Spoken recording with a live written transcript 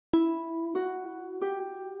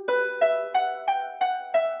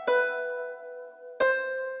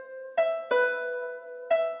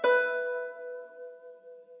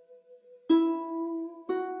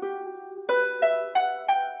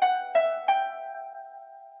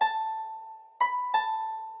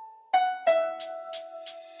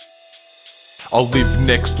I lived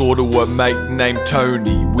next door to a mate named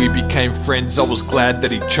Tony. We became friends, I was glad that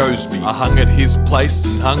he chose me. I hung at his place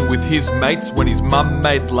and hung with his mates. When his mum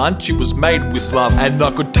made lunch, it was made with love. And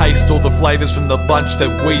I could taste all the flavours from the lunch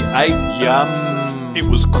that we ate. Yum, it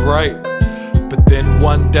was great. But then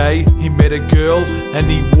one day, he met a girl and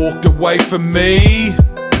he walked away from me.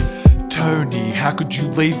 Tony, how could you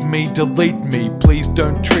leave me, delete me? Please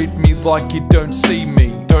don't treat me like you don't see me.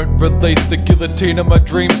 Don't release the guillotine of my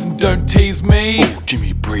dreams and don't tease me. Oh,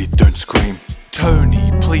 Jimmy, breathe, don't scream.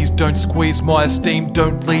 Tony, please don't squeeze my esteem,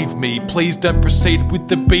 don't leave me. Please don't proceed with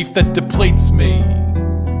the beef that depletes me.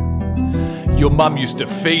 Your mum used to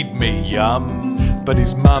feed me, yum. But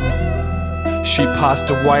his mum, she passed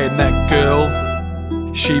away, and that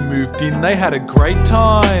girl, she moved in, they had a great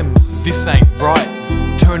time. This ain't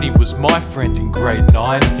right. Tony was my friend in grade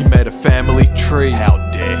 9. He made a family tree, how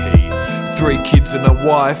dare he? 3 kids and a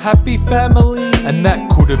wife, happy family. And that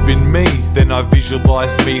could have been me. Then I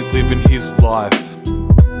visualised me living his life.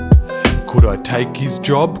 Could I take his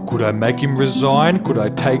job? Could I make him resign? Could I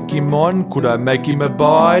take him on? Could I make him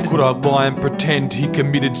abide? Could I lie and pretend he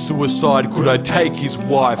committed suicide? Could I take his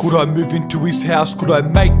wife? Could I move into his house? Could I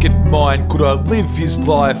make it mine? Could I live his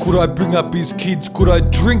life? Could I bring up his kids? Could I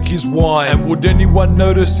drink his wine? And would anyone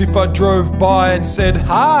notice if I drove by and said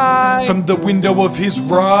hi from the window of his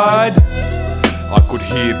ride? I could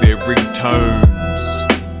hear their ringtones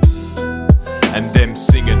and them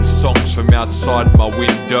singing songs from outside my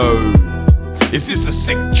window. Is this a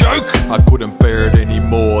sick joke? I couldn't bear it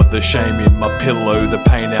anymore. The shame in my pillow, the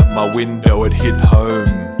pain out my window, it hit home.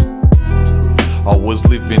 I was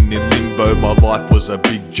living in limbo, my life was a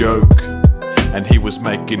big joke. And he was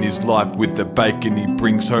making his life with the bacon he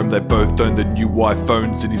brings home. They both owned the new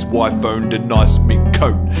iPhones and his wife owned a nice mink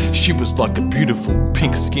coat. She was like a beautiful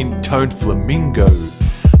pink skin toned flamingo.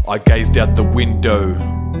 I gazed out the window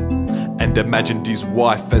and imagined his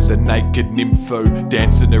wife as a naked nympho,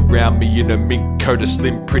 dancing around me in a mink coat, a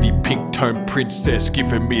slim pretty pink toned princess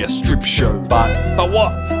giving me a strip show. But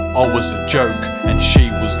what? I was a joke and she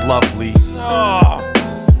was lovely.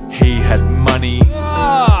 He had money,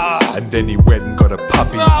 and then he went and got a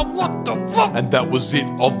puppy. What the fuck? And that was it,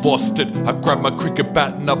 I lost it. I grabbed my cricket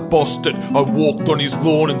bat and I bossed it. I walked on his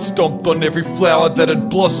lawn and stomped on every flower that had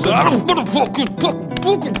blossomed.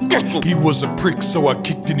 He was a prick, so I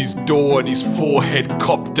kicked in his door and his forehead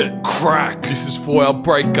copped it. Crack! This is for our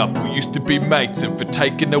breakup, we used to be mates, and for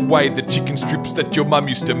taking away the chicken strips that your mum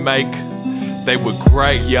used to make. They were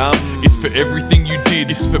great, yum. It's for everything you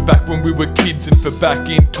did. It's for back when we were kids, and for back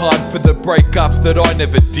in time for the breakup that I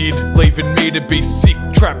never did, leaving me to be sick,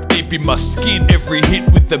 trapped deep in my skin. Every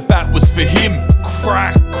hit with the bat was for him.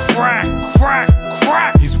 Crack, crack, crack,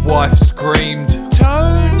 crack. His wife screamed,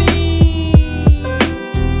 Tony!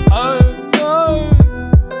 Oh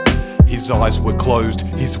no! His eyes were closed,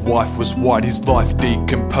 his wife was white, his life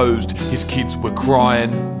decomposed. His kids were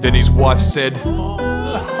crying. Then his wife said,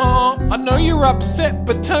 I know you're upset,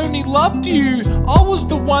 but Tony loved you. I was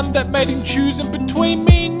the one that made him choose in between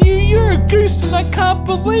me and you. You're a goose and I can't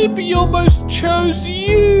believe he almost chose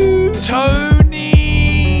you.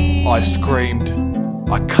 Tony! I screamed.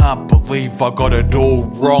 I can't believe I got it all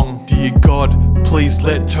wrong. Dear God, please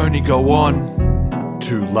let Tony go on.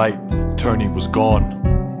 Too late, Tony was gone.